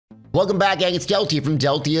Welcome back, gang. It's Delty from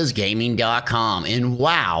Deltiasgaming.com. And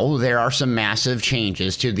wow, there are some massive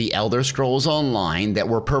changes to the Elder Scrolls Online that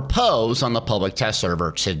were proposed on the public test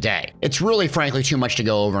server today. It's really, frankly, too much to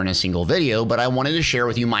go over in a single video, but I wanted to share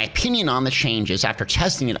with you my opinion on the changes after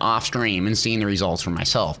testing it off stream and seeing the results for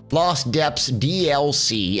myself. Lost Depths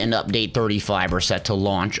DLC and Update 35 are set to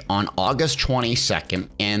launch on August 22nd,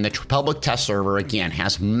 and the public test server, again,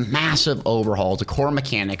 has massive overhaul to core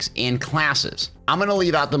mechanics and classes. I'm going to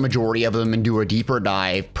leave out the majority of them and do a deeper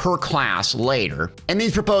dive per class later. And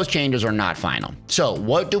these proposed changes are not final. So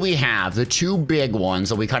what do we have? The two big ones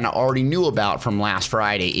that we kind of already knew about from last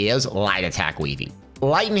Friday is light attack weaving.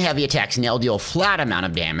 Light and heavy attacks now deal a flat amount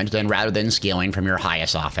of damage then rather than scaling from your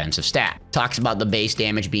highest offensive stat. Talks about the base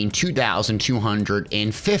damage being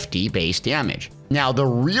 2,250 base damage. Now, the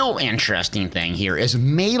real interesting thing here is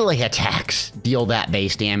melee attacks deal that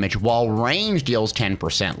base damage while range deals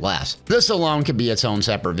 10% less. This alone could be its own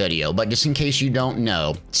separate video, but just in case you don't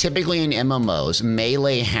know, typically in MMOs,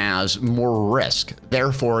 melee has more risk,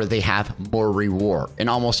 therefore they have more reward. In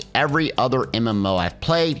almost every other MMO I've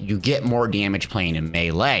played, you get more damage playing in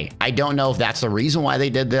melee. I don't know if that's the reason why they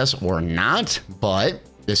did this or not, but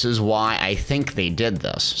this is why I think they did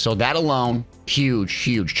this. So that alone, huge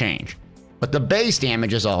change. But the base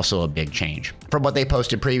damage is also a big change. From what they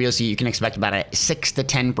posted previously, you can expect about a 6 to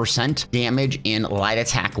 10% damage in light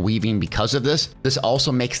attack weaving because of this. This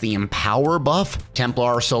also makes the Empower buff,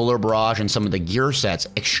 Templar, Solar Barrage, and some of the gear sets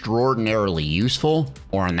extraordinarily useful.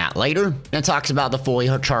 More on that later. And it talks about the fully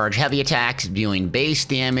charged heavy attacks dealing base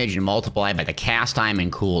damage and multiplied by the cast time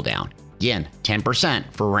and cooldown. Again,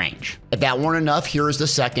 10% for range. If that weren't enough, here's the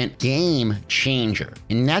second game changer,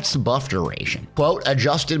 and that's buff duration. Quote,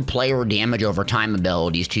 adjusted player damage over time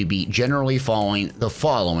abilities to be generally following the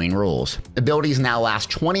following rules. Abilities now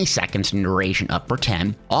last 20 seconds in duration up for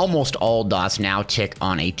 10. Almost all dots now tick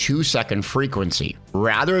on a 2-second frequency,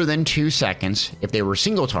 rather than 2 seconds if they were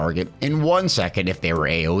single target and 1 second if they were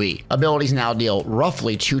AoE. Abilities now deal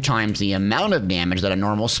roughly 2 times the amount of damage that a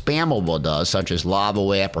normal spammable does, such as Lava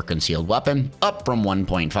Whip or Concealed Weapon, up from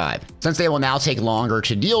 1.5. Since they will now take longer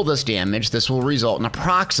to deal this damage, this will result in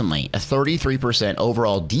approximately a 33%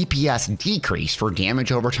 overall DPS decrease for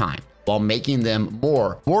damage over time, while making them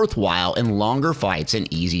more worthwhile in longer fights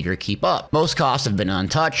and easier to keep up. Most costs have been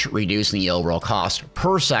untouched, reducing the overall cost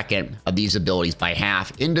per second of these abilities by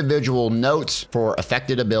half. Individual notes for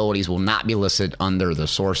affected abilities will not be listed under the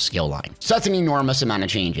source skill line. So that's an enormous amount of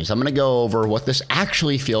changes. I'm gonna go over what this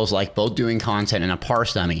actually feels like, both doing content and a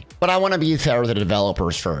parse dummy, but I wanna be fair to the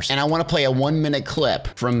developers first. And I wanna play a 1-minute clip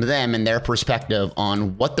from them and their perspective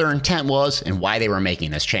on what their intent was and why they were making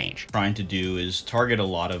this change. Trying to do is target a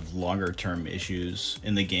lot of longer-term issues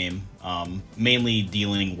in the game, mainly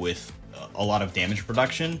dealing with a lot of damage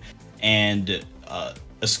production and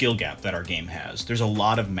a skill gap that our game has. There's a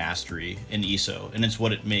lot of mastery in ESO, and it's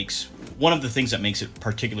one of the things that makes it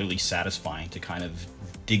particularly satisfying to kind of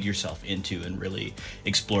dig yourself into and really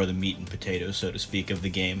explore the meat and potatoes, so to speak, of the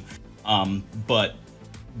game. But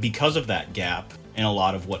because of that gap, and a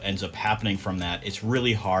lot of what ends up happening from that, it's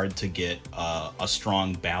really hard to get a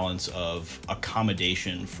strong balance of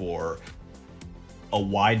accommodation for a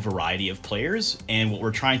wide variety of players. And what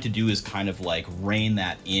we're trying to do is kind of like rein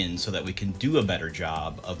that in so that we can do a better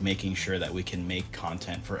job of making sure that we can make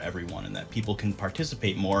content for everyone and that people can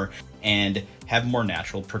participate more and have more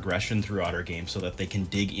natural progression throughout our game so that they can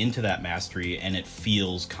dig into that mastery and it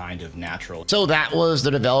feels kind of natural. So that was the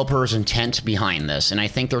developers' intent behind this, and I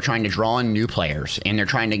think they're trying to draw in new players, and they're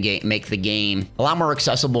trying to make the game a lot more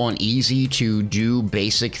accessible and easy to do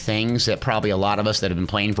basic things that probably a lot of us that have been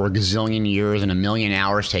playing for a gazillion years and a million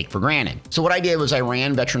hours take for granted. So what I did was I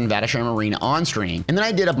ran Vateshran Arena on stream, and then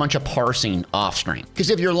I did a bunch of parsing off stream. Because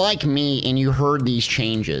if you're like me and you heard these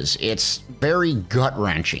changes, it's very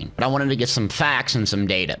gut-wrenching, but I wanted to get some facts and some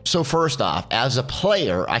data. So first off, as a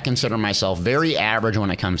player, I consider myself very average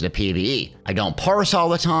when it comes to PvE. I don't parse all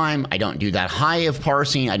the time. I don't do that high of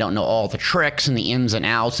parsing. I don't know all the tricks and the ins and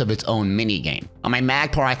outs of its own minigame. On my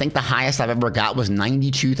Magplar, I think the highest I've ever got was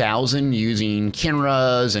 92,000 using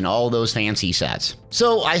Kinras and all those fancy sets.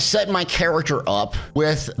 So I set my character up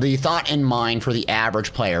with the thought in mind for the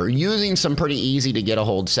average player, using some pretty easy to get a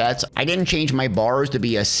hold sets. I didn't change my bars to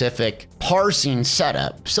be a specific parsing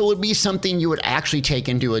setup, so it would be something you would actually take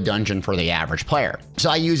into a dungeon for the average player. So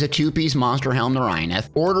I use a 2-piece Monster Helm to Rhineth,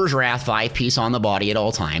 Order's Wrath 5-piece on the body at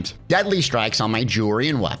all times, Deadly Strikes on my jewelry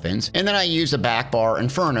and weapons, and then I use a back bar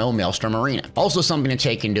Inferno Maelstrom Arena. Also something to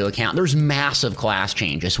take into account, there's massive class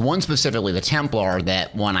changes, one specifically the Templar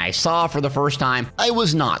that when I saw for the first time, I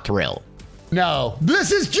was not thrilled. No,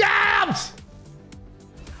 this is jabs!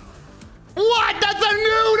 What? That's a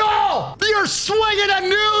noodle! swinging a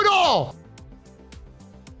noodle!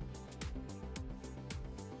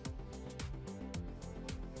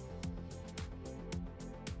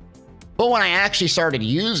 But when I actually started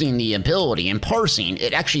using the ability and parsing,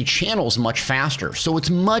 it actually channels much faster, so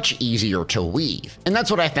it's much easier to weave. And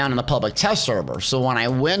that's what I found in the public test server. So when I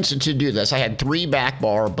went to do this, I had 3 back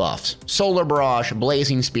bar buffs: Solar Barrage,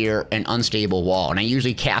 Blazing Spear, and Unstable Wall. And I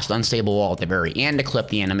usually cast Unstable Wall at the very end to clip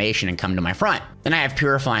the animation and come to my front. Then I have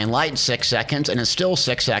Purifying Light, 6 seconds, and it's still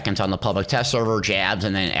 6 seconds on the public test server, jabs,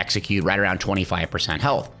 and then execute right around 25%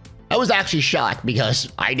 health. I was actually shocked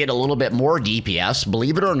because I did a little bit more DPS,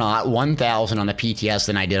 believe it or not, 1,000 on the PTS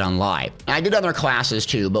than I did on live. I did other classes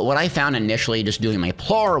too, but what I found initially just doing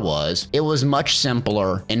Magplar was it was much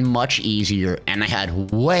simpler and much easier, and I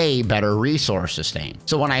had way better resource sustain.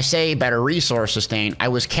 So when I say better resource sustain, I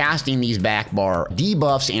was casting these back bar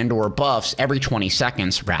debuffs and or buffs every 20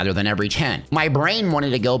 seconds rather than every 10. My brain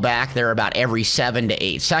wanted to go back there about every 7 to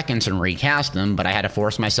 8 seconds and recast them, but I had to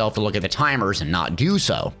force myself to look at the timers and not do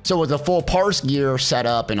so. So with a full parse gear set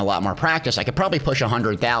up and a lot more practice, I could probably push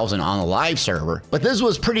 100,000 on the live server, but this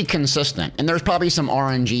was pretty consistent. And there's probably some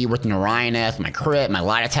RNG with Naryaneth, my crit, my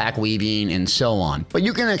light attack weaving, and so on. But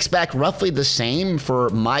you can expect roughly the same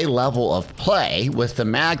for my level of play with the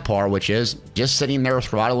Magplar, which is just sitting there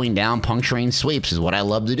throttling down puncturing sweeps is what I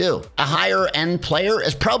love to do. A higher end player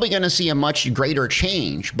is probably going to see a much greater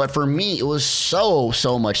change, but for me, it was so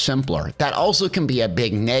much simpler. That also can be a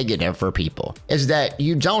big negative for people, is that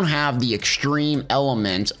you don't have the extreme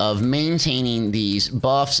element of maintaining these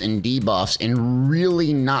buffs and debuffs and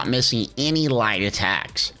really not missing any light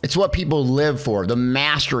attacks. It's what people live for, the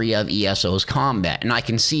mastery of ESO's combat, and I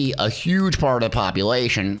can see a huge part of the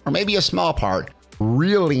population, or maybe a small part,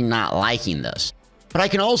 really not liking this. But I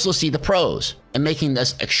can also see the pros and making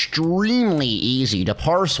this extremely easy to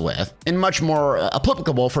parse with and much more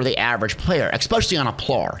applicable for the average player, especially on a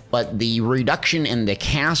Plar. But the reduction in the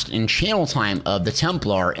cast and channel time of the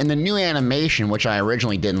Templar and the new animation, which I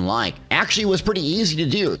originally didn't like, actually was pretty easy to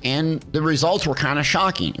do, and the results were kind of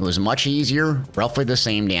shocking. It was much easier, roughly the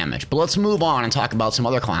same damage. But let's move on and talk about some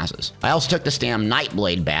other classes. I also took the Stam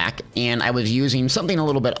Nightblade back, and I was using something a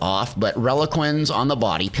little bit off, but Reliquins on the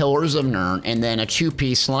body, Pillars of Nirn, and then a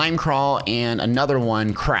 2-piece Slime Crawl and another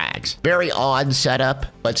one, Crags. Very odd setup,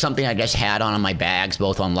 but something I just had on my bags,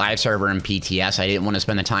 both on live server and PTS. I didn't want to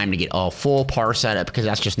spend the time to get all full Parse setup because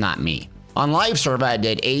that's just not me. On live server, I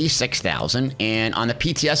did 86,000, and on the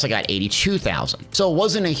PTS, I got 82,000. So it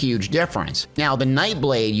wasn't a huge difference. Now, the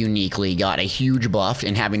Nightblade uniquely got a huge buff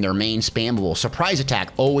in having their main spammable surprise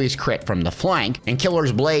attack always crit from the flank, and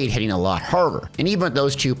Killer's Blade hitting a lot harder. And even with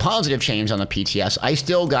those 2 positive chains on the PTS, I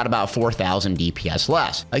still got about 4,000 DPS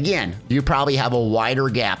less. Again, you probably have a wider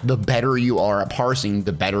gap. The better you are at parsing,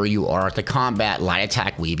 the better you are at the combat, light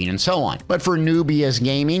attack, weaving, and so on. But for newbies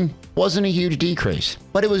gaming, wasn't a huge decrease.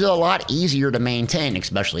 But it was a lot easier to maintain,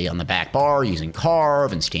 especially on the back bar, using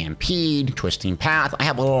Carve and Stampede, Twisting Path. I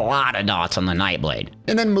have a lot of dots on the Nightblade.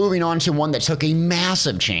 And then moving on to one that took a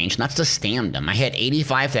massive change, and that's the Stamden. I hit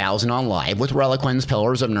 85,000 on live with Reliquins,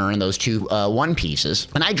 Pillars of Nirn, and those 2 one pieces,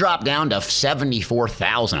 and I dropped down to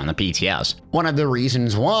 74,000 on the PTS. One of the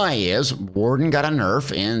reasons why is Warden got a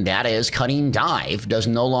nerf, and that is Cutting Dive does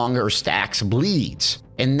no longer stacks bleeds.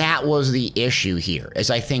 And that was the issue here,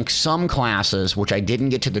 is I think some classes, which I didn't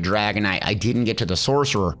get to the Dragon Knight, I didn't get to the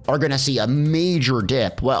Sorcerer, are going to see a major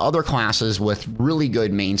dip, while other classes with really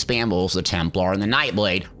good main spambles, the Templar and the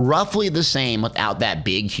Nightblade, roughly the same without that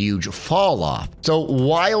big, huge fall off. So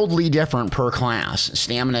wildly different per class.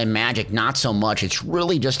 Stamina and Magic, not so much. It's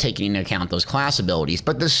really just taking into account those class abilities.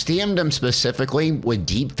 But the Stamden specifically, with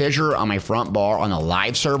Deep Fissure on my front bar on the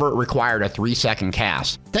live server, required a 3-second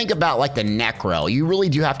cast. Think about like the Necro. You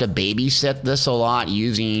really do have to babysit this a lot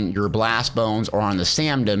using your Blast Bones or on the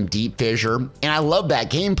Stamden Deep Fissure. And I love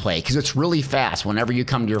that gameplay because it's really fast. Whenever you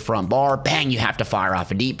come to your front bar, bang, you have to fire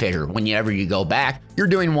off a Deep Fissure. Whenever you go back, you're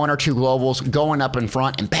doing 1 or 2 globals, going up in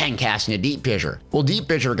front, and bang, casting a Deep Fissure. Well, Deep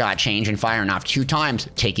Fissure got changed and firing off 2 times,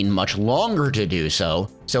 taking much longer to do so.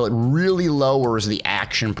 So it really lowers the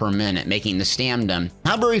action per minute, making the Stamden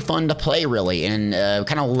not very fun to play really, and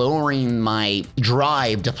kind of lowering my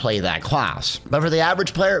drive to play that class. But for the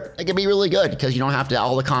average player, it can be really good because you don't have to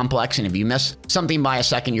all the complex, and if you miss something by a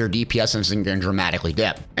second, your DPS is going to dramatically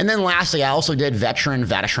dip. And then lastly, I also did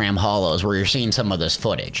Vateshran Hollows, where you're seeing some of this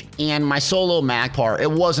footage. And my solo Magplar, it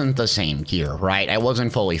wasn't the same gear, right? I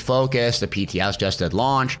wasn't fully focused, the PTS just did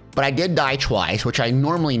launch, but I did die twice, which I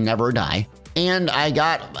normally never die. and I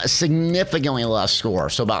got a significantly less score,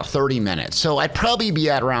 so about 30 minutes. So I'd probably be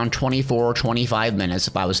at around 24, 25 minutes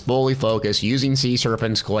if I was fully focused using Sea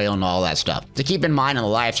Serpent's Coil and all that stuff. To keep in mind, on the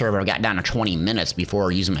live server, I got down to 20 minutes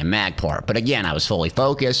before using my Magplar. But again, I was fully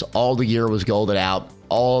focused, all the gear was golded out,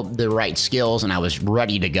 all the right skills, and I was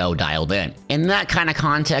ready to go, dialed in. In that kind of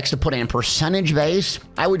context, to put it in percentage base,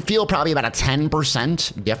 I would feel probably about a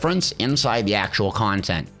 10% difference inside the actual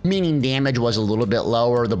content, meaning damage was a little bit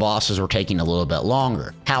lower, the bosses were taking a little bit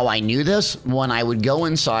longer. How I knew this? When I would go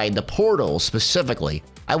inside the portals specifically,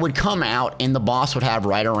 I would come out and the boss would have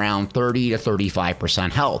right around 30 to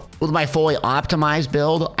 35% health. With my fully optimized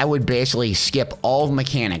build, I would basically skip all the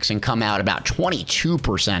mechanics and come out about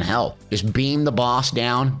 22% health. Just beam the boss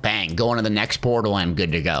down, bang, go into the next portal, and I'm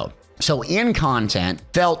good to go. So in content,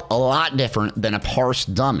 felt a lot different than a Parse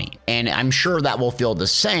dummy. And I'm sure that will feel the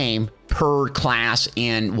same per class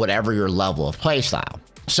in whatever your level of playstyle.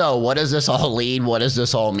 So what does this all lead? What does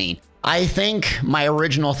this all mean? I think my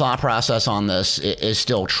original thought process on this is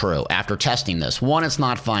still true after testing this. One, it's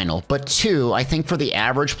not final, but two, I think for the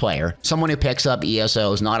average player, someone who picks up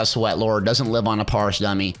ESO, is not a sweat lord, doesn't live on a Parse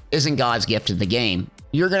dummy, isn't God's gift to the game,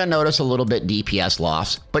 you're going to notice a little bit DPS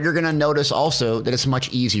loss, but you're going to notice also that it's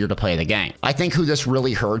much easier to play the game. I think who this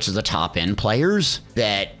really hurts is the top end players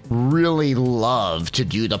that really love to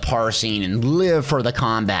do the parsing and live for the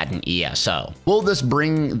combat in ESO. Will this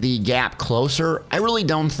bring the gap closer? I really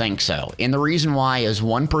don't think so. And the reason why is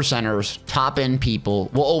 1%ers, top end people,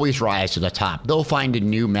 will always rise to the top. They'll find a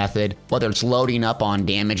new method, whether it's loading up on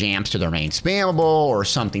damage amps to their main spammable or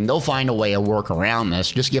something. They'll find a way to work around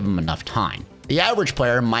this, just give them enough time. The average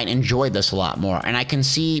player might enjoy this a lot more, and I can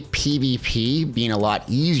see PvP being a lot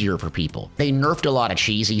easier for people. They nerfed a lot of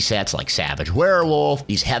cheesy sets like Savage Werewolf,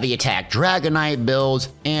 these heavy attack Dragonite builds,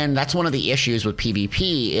 and that's one of the issues with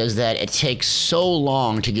PvP is that it takes so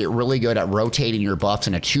long to get really good at rotating your buffs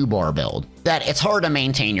in a 2-bar build that it's hard to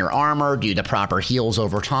maintain your armor, do the proper heals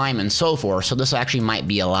over time, and so forth, so this actually might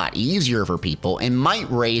be a lot easier for people and might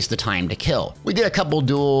raise the time to kill. We did a couple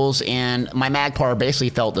duels, and my Magplar basically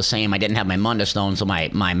felt the same. I didn't have my Munda Stone, so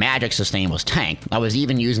my magic sustain was tank. I was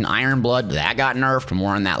even using Iron Blood, that got nerfed,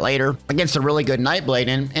 more on that later, against a really good Nightblade,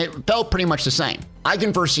 and it felt pretty much the same. I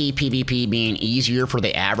can foresee PvP being easier for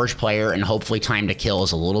the average player, and hopefully time to kill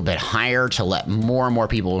is a little bit higher to let more and more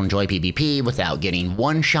people enjoy PvP without getting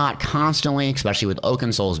one shot constantly, especially with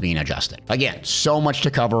Oaken Souls being adjusted. Again, so much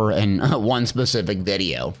to cover in one specific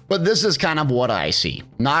video, but this is kind of what I see.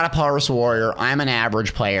 Not a Parse warrior, I'm an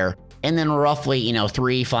average player, and then roughly,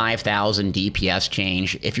 3,000-5,000 DPS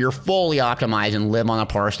change. If you're fully optimized and live on a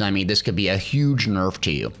Parse dummy, this could be a huge nerf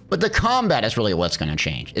to you. But the combat is really what's going to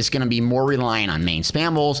change. It's going to be more reliant on main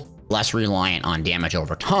spambles, less reliant on damage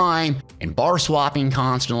over time, and bar swapping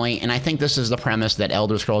constantly, and I think this is the premise that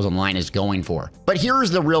Elder Scrolls Online is going for. But here's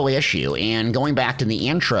the real issue, and going back to the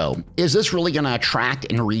intro, is this really going to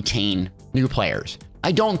attract and retain new players?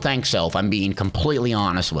 I don't think so, if I'm being completely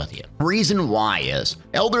honest with you. Reason why is,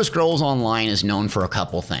 Elder Scrolls Online is known for a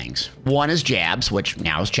couple things. One is jabs, which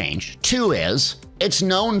now has changed. Two is, it's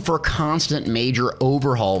known for constant major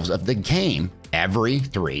overhauls of the game every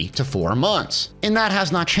 3 to 4 months. And that has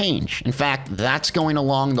not changed. In fact, that's going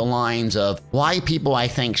along the lines of why people, I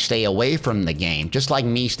think, stay away from the game, just like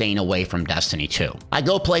me staying away from Destiny 2. I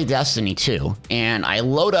go play Destiny 2, and I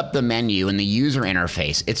load up the menu in the user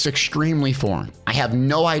interface. It's extremely foreign. I have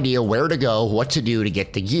no idea where to go, what to do to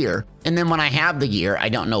get the gear. And then when I have the gear, I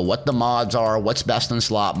don't know what the mods are, what's best in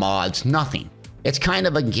slot mods, nothing. It's kind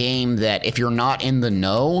of a game that if you're not in the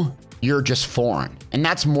know, you're just foreign. And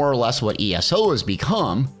that's more or less what ESO has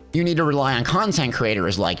become. You need to rely on content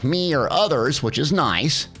creators like me or others, which is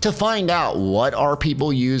nice, to find out what are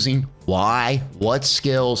people using, why, what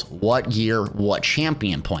skills, what gear, what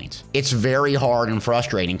champion points. It's very hard and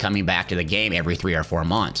frustrating coming back to the game every 3 or 4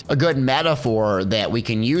 months. A good metaphor that we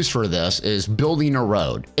can use for this is building a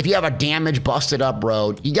road. If you have a damaged, busted up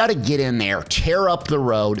road, you gotta get in there, tear up the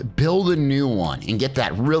road, build a new one, and get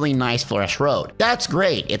that really nice fresh road. That's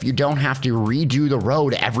great if you don't have to redo the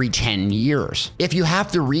road every 10 years. If you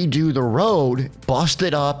have to redo the road, bust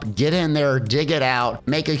it up, get in there, dig it out,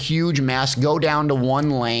 make a huge mess, go down to one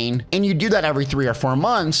lane, and you do that every 3 or 4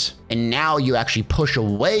 months, and now you actually push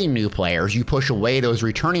away new players. You push away those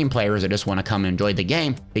returning players that just want to come and enjoy the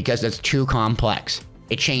game because it's too complex.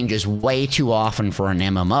 It changes way too often for an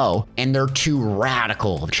MMO, and they're too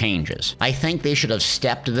radical of changes. I think they should have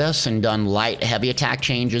stepped this and done light, heavy attack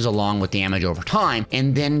changes along with damage over time,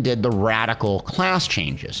 and then did the radical class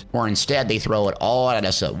changes. Or instead, they throw it all at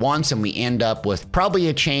us at once, and we end up with probably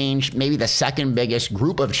a change, maybe the second biggest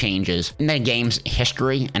group of changes in the game's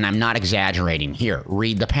history, and I'm not exaggerating here.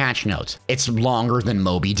 Read the patch notes. It's longer than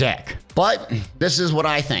Moby Dick. But this is what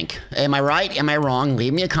I think. Am I right? Am I wrong?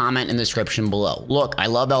 Leave me a comment in the description below. Look, I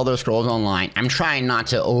love Elder Scrolls Online. I'm trying not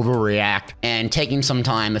to overreact and taking some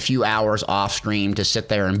time, a few hours off stream to sit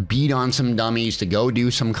there and beat on some dummies to go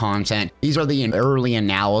do some content. These are the early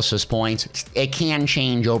analysis points. It can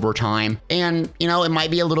change over time. And, you know, it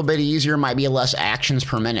might be a little bit easier, might be less actions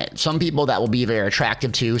per minute. Some people that will be very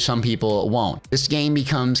attractive to, some people it won't. This game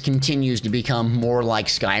continues to become more like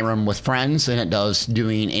Skyrim with friends than it does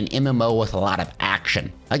doing an MMO with a lot of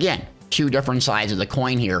action. Again, two different sides of the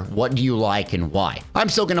coin here. What do you like and why? I'm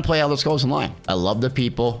still going to play Elder Scrolls Online. I love the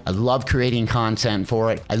people. I love creating content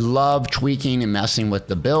for it. I love tweaking and messing with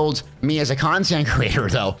the builds. Me as a content creator,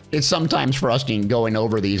 though, it's sometimes frustrating going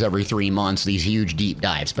over these every 3 months, these huge deep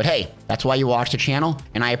dives. But hey, that's why you watch the channel,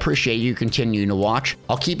 and I appreciate you continuing to watch.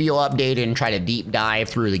 I'll keep you updated and try to deep dive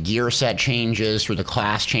through the gear set changes, through the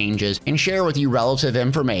class changes, and share with you relative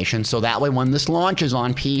information so that way when this launches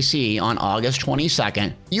on PC on August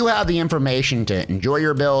 22nd, you have the information to enjoy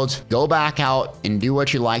your builds, go back out and do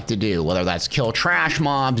what you like to do, whether that's kill trash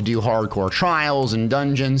mobs, do hardcore trials and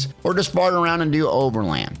dungeons, or just fart around and do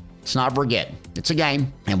overland. Let's not forget, it's a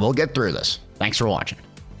game, and we'll get through this. Thanks for watching.